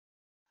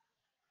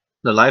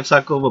The Life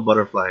Cycle of a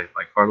Butterfly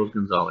by Carlos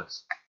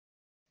Gonzalez.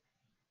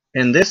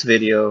 In this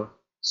video,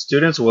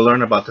 students will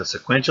learn about the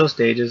sequential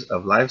stages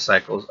of life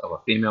cycles of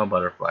a female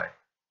butterfly.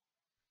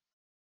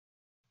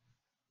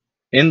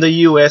 In the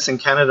US and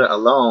Canada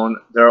alone,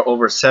 there are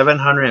over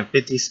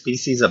 750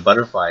 species of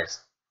butterflies.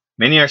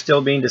 Many are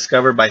still being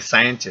discovered by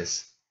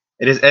scientists.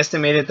 It is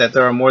estimated that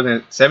there are more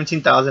than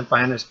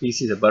 17,500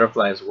 species of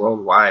butterflies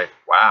worldwide.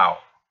 Wow!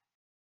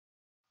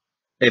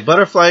 A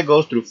butterfly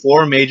goes through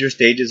 4 major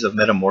stages of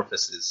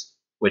metamorphosis,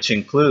 which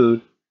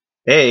include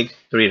egg,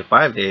 3 to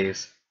 5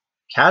 days,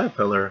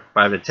 caterpillar,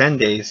 5 to 10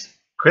 days,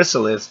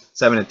 chrysalis,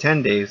 7 to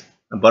 10 days,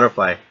 and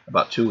butterfly,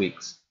 about 2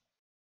 weeks.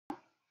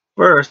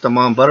 First, the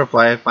mom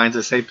butterfly finds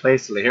a safe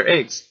place to lay her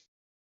eggs.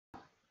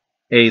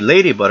 A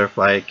lady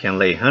butterfly can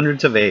lay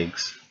hundreds of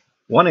eggs.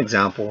 One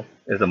example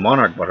is the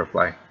monarch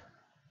butterfly.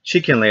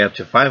 She can lay up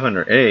to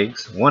 500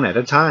 eggs, one at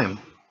a time.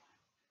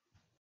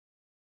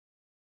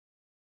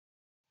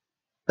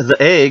 The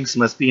eggs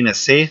must be in a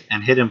safe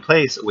and hidden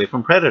place away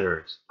from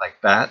predators,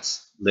 like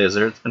bats,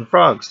 lizards, and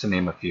frogs, to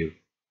name a few.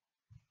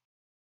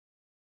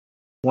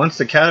 Once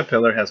the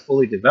caterpillar has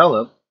fully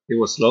developed, it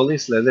will slowly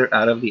slither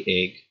out of the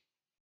egg.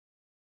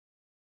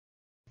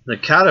 The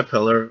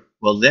caterpillar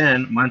will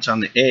then munch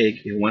on the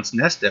egg it once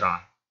nested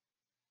on.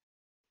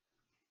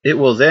 It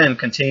will then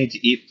continue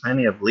to eat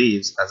plenty of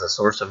leaves as a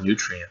source of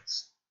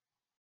nutrients.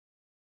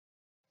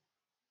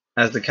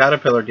 As the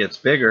caterpillar gets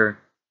bigger,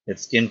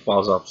 its skin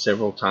falls off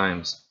several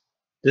times.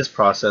 This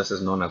process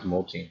is known as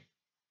molting.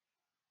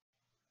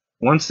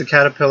 Once the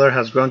caterpillar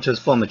has grown to its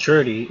full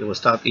maturity, it will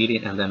stop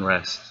eating and then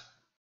rest.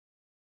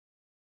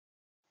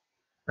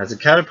 As the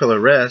caterpillar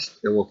rests,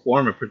 it will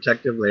form a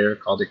protective layer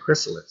called a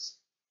chrysalis.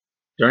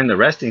 During the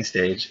resting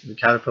stage, the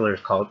caterpillar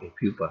is called a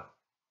pupa.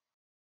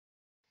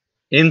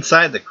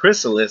 Inside the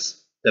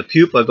chrysalis, the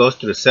pupa goes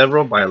through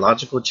several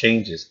biological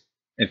changes,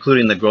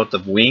 including the growth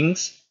of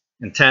wings,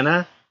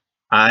 antennae,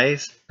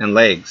 eyes, and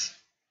legs.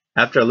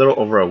 After a little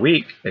over a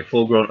week, a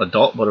full-grown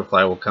adult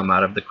butterfly will come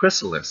out of the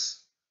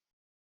chrysalis.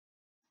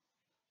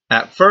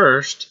 At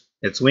first,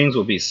 its wings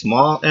will be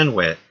small and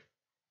wet.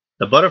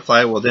 The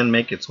butterfly will then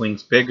make its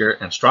wings bigger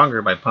and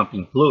stronger by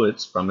pumping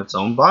fluids from its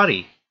own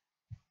body.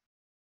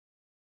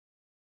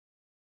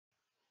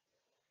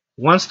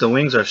 Once the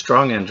wings are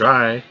strong and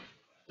dry,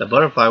 the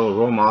butterfly will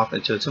roam off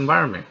into its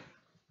environment.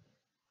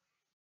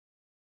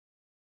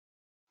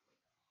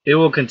 It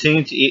will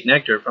continue to eat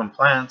nectar from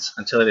plants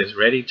until it is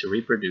ready to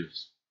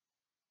reproduce.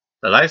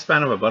 The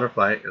lifespan of a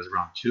butterfly is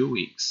around 2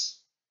 weeks.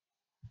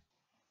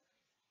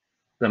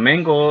 The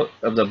main goal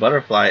of the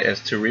butterfly is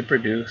to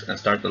reproduce and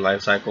start the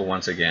life cycle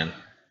once again.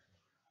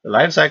 The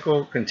life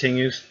cycle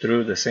continues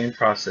through the same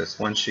process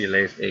once she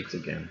lays eggs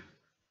again.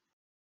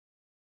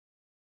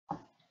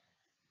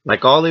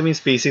 Like all living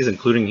species,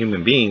 including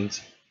human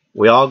beings,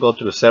 we all go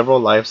through several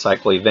life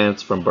cycle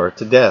events from birth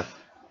to death.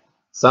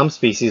 Some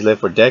species live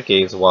for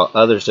decades while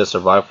others just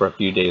survive for a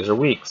few days or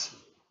weeks.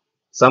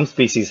 Some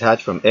species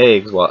hatch from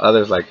eggs while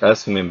others, like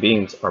us human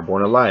beings, are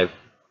born alive.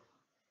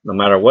 No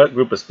matter what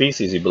group of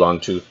species you belong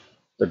to,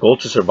 the goal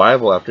to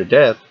survival after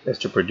death is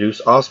to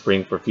produce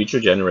offspring for future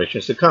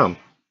generations to come.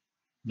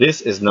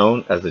 This is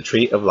known as the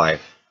tree of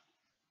life.